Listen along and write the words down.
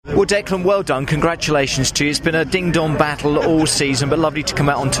Well, Declan, well done. Congratulations to you. It's been a ding-dong battle all season, but lovely to come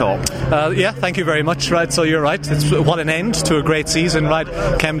out on top. Yeah, thank you very much. Right, so you're right. What an end to a great season. Right,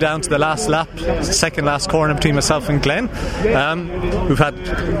 came down to the last lap, second last corner between myself and Glenn. We've had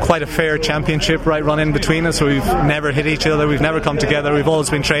quite a fair championship run in between us. So we've never hit each other. We've never come together. We've always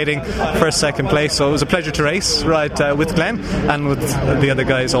been trading first, second place. So it was a pleasure to race with Glenn and with the other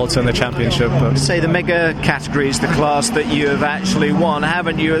guys also in the championship. Say the mega category is the class that you have actually won,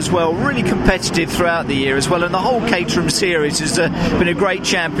 haven't you? As well, really competitive throughout the year as well, and the whole Caterham series has been a great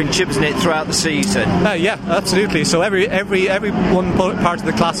championship, isn't it, throughout the season? Yeah, absolutely. So every one part of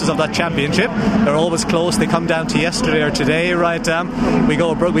the classes of that championship are always close. They come down to yesterday or today, right? We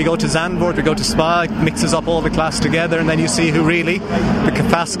go to Zandvoort, we go to Spa, it mixes up all the class together, and then you see who really the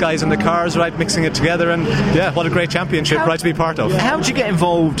fast guys in the cars, right, mixing it together, and yeah, what a great championship, to be part of. How did you get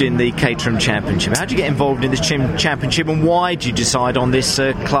involved in the Caterham Championship? How did you get involved in this championship, and why did you decide on this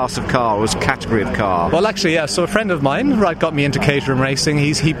class of car, or category of car? Well, actually, yeah, so a friend of mine, got me into Caterham racing.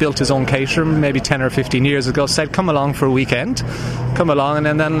 He built his own Caterham maybe 10 or 15 years ago, said, come along for a weekend. Come along,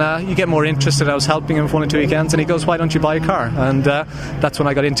 and then you get more interested. I was helping him for 1 or 2 weekends, and he goes, why don't you buy a car? And that's when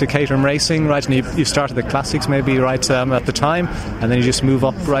I got into Caterham racing, right, and you started the classics maybe, right, at the time, and then you just move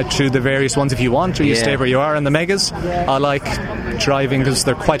up right through the various ones if you want, or you stay where you are in the megas. I like driving because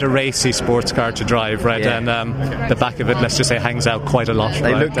they're quite a racy sports car to drive, right, and the back of it, let's just say, hangs out quite a lot.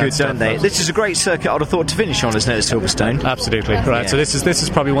 They look good, don't they? This is a great circuit, I'd have thought, to finish on, isn't it, at Silverstone? Absolutely, right. So this is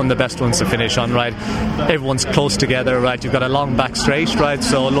probably one of the best ones to finish on, right? Everyone's close together, right? You've got a long back straight, right?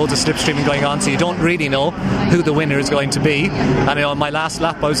 So loads of slipstreaming going on, so you don't really know who the winner is going to be. And on my last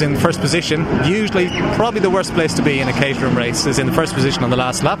lap, I was in first position. Usually, probably the worst place to be in a Caterham race is in the first position on the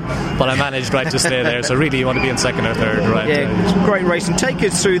last lap, but I managed to stay there. So really, you want to be in second or third, right? Yeah, great racing. Take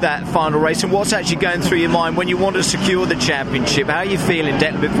us through that final race and what's actually going through your mind when you want to secure the championship. How are you feeling,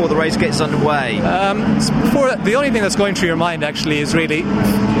 Declan, before the race gets underway? The only thing that's going through your mind actually is really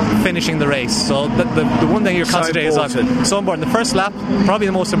finishing the race. So the one thing you're concentrating on, so important. The first lap, probably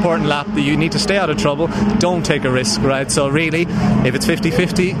the most important lap, that you need to stay out of trouble. Don't take a risk, right? So really, if it's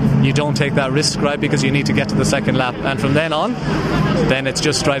 50-50, you don't take that risk, right? Because you need to get to the second lap, and from then on, then it's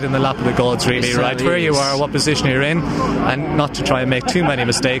just right in the lap of the gods, really, right? Where you are, what position you're in, and not to try and make too many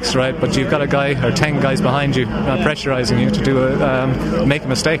mistakes, right? But you've got a guy or 10 guys behind you pressurising you to do make a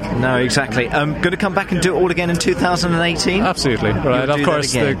mistake. No, exactly. Going to come back and do it all again in 2018? Absolutely, right. Of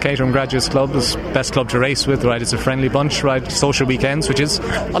course, the Caterham Graduates Club is the best club to race with, right? It's a friendly bunch, right? Social weekends, which is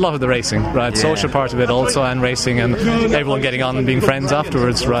a lot of the racing, right? Yeah. Social part of it also, and racing, and everyone getting on and being friends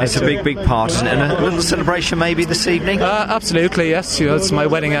afterwards, right? It's a big part, isn't it? And a little celebration maybe this evening? Absolutely, yes. It's my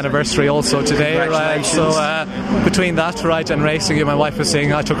wedding anniversary also today, right? So between that, right, and racing, my wife was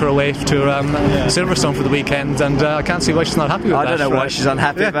saying I took her away to Silverstone for the weekend, and I can't see why she's not happy with that. I don't know why she's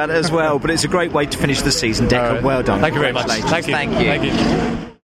unhappy about it as well, but it's a great way to finish the season, Declan. Well done. Thank you very much. Thank you.